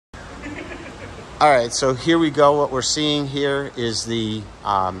All right, so here we go. What we're seeing here is the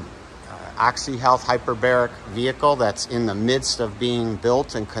OxyHealth hyperbaric vehicle that's in the midst of being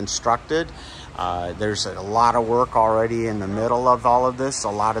built and constructed. There's a lot of work already in the middle of all of this. A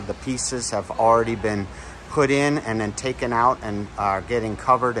lot of the pieces have already been put in and then taken out and are getting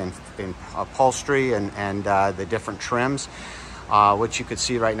covered in upholstery and the different trims. What you can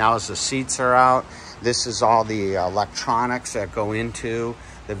see right now is the seats are out. This is all the electronics that go into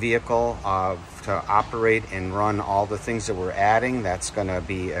the vehicle to operate and run all the things that we're adding. That's going to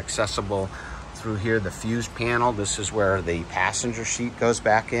be accessible through here, the fuse panel. This is where the passenger seat goes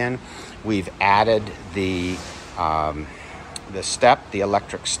back in. We've added the step, the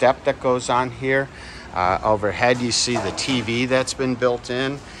electric step that goes on here. Overhead, you see the TV that's been built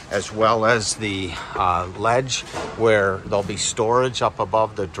in, as well as the ledge where there'll be storage up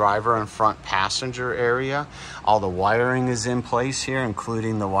above the driver and front passenger area. All the wiring is in place here,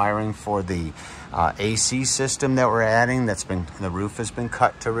 including the wiring for the AC system that we're adding. The roof has been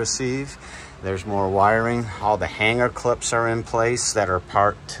cut to receive. There's more wiring. All the hanger clips are in place that are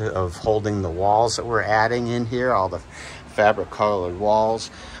part of holding the walls that we're adding in here, all the fabric colored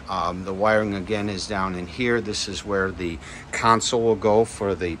walls. The wiring again is down in here. This is where the console will go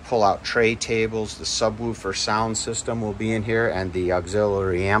for the pull-out tray tables. The subwoofer sound system will be in here and the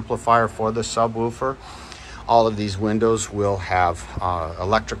auxiliary amplifier for the subwoofer. All of these windows will have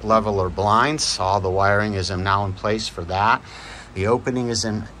electric leveler blinds. All the wiring is now in place for that. The opening is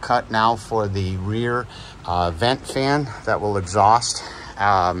cut now for the rear vent fan that will exhaust.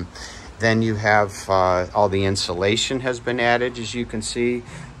 Then you have all the insulation has been added, as you can see.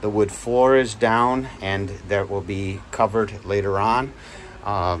 The wood floor is down and that will be covered later on.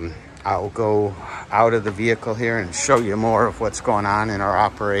 I'll go out of the vehicle here and show you more of what's going on in our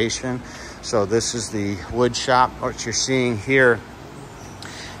operation. So this is the wood shop. What you're seeing here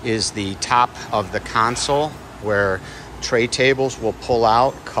is the top of the console where tray tables will pull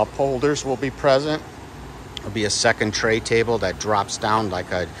out, cup holders will be present. There'll be a second tray table that drops down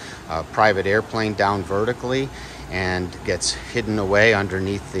like a private airplane down vertically and gets hidden away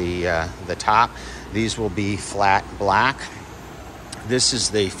underneath the top. These will be flat black. This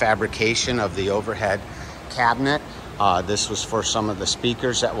is the fabrication of the overhead cabinet. This was for some of the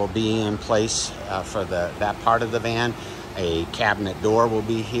speakers that will be in place for that part of the van. A cabinet door will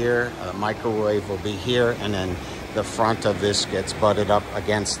be here, a microwave will be here, and then the front of this gets butted up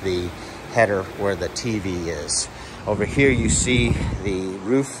against the header where the TV is. Over here you see the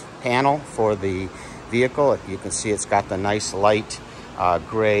roof panel for the vehicle. You can see it's got the nice light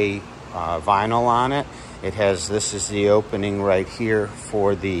gray vinyl on it. This is the opening right here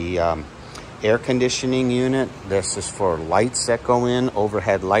for the air conditioning unit. This is for lights that go in,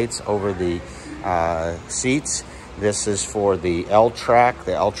 overhead lights over the seats. This is for the L-track.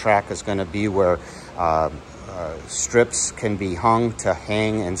 The L-track is going to be where strips can be hung to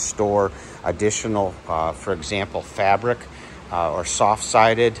hang and store additional, for example, fabric or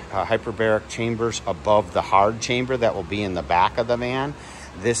soft-sided hyperbaric chambers above the hard chamber that will be in the back of the van.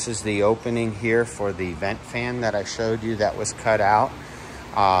 This is the opening here for the vent fan that I showed you that was cut out.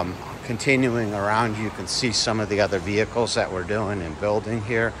 Continuing around, you can see some of the other vehicles that we're doing and building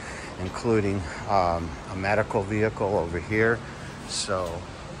here, including a medical vehicle over here. So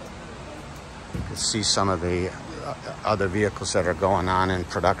you can see some of the other vehicles that are going on in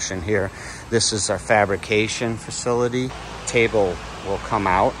production here. This is our fabrication facility. Table will come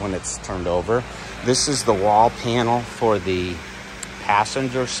out when it's turned over. This is the wall panel for the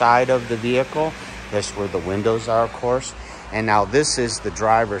passenger side of the vehicle. That's where the windows are, of course. And now this is the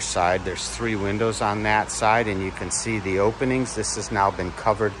driver's side. There's 3 windows on that side, and you can see the openings. This has now been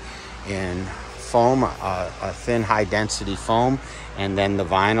covered in foam, a thin high-density foam, and then the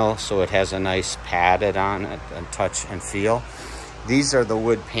vinyl, so it has a nice padded on it and touch and feel. These are the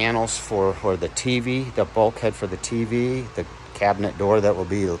wood panels for the TV, the bulkhead for the TV, the cabinet door that will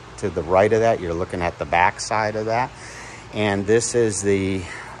be to the right of that. You're looking at the back side of that. And this is the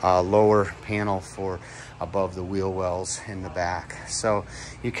lower panel for above the wheel wells in the back. So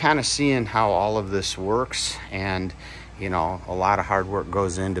you're kind of seeing how all of this works, and you know, a lot of hard work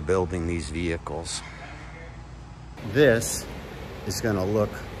goes into building these vehicles. This is going to look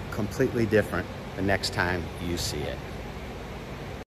completely different the next time you see it.